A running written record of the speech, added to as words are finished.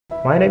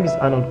My name is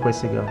Arnold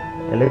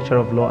Kwesiga, a lecturer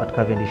of law at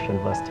Cavendish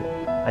University.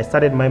 I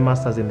studied my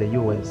master's in the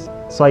US,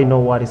 so I know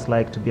what it's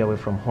like to be away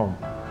from home.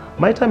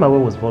 My time away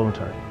was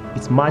voluntary.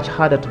 It's much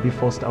harder to be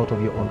forced out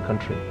of your own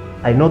country.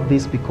 I know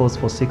this because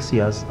for 6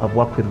 years I've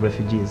worked with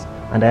refugees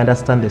and I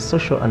understand the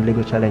social and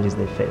legal challenges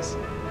they face.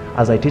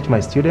 As I teach my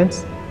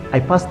students,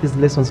 I pass these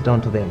lessons down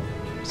to them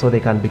so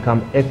they can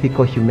become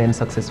ethical, humane,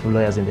 successful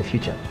lawyers in the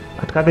future.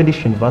 At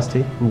Cavendish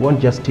University, we won't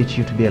just teach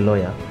you to be a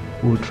lawyer,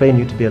 we will train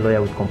you to be a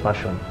lawyer with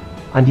compassion.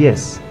 And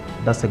yes,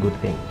 that's a good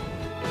thing.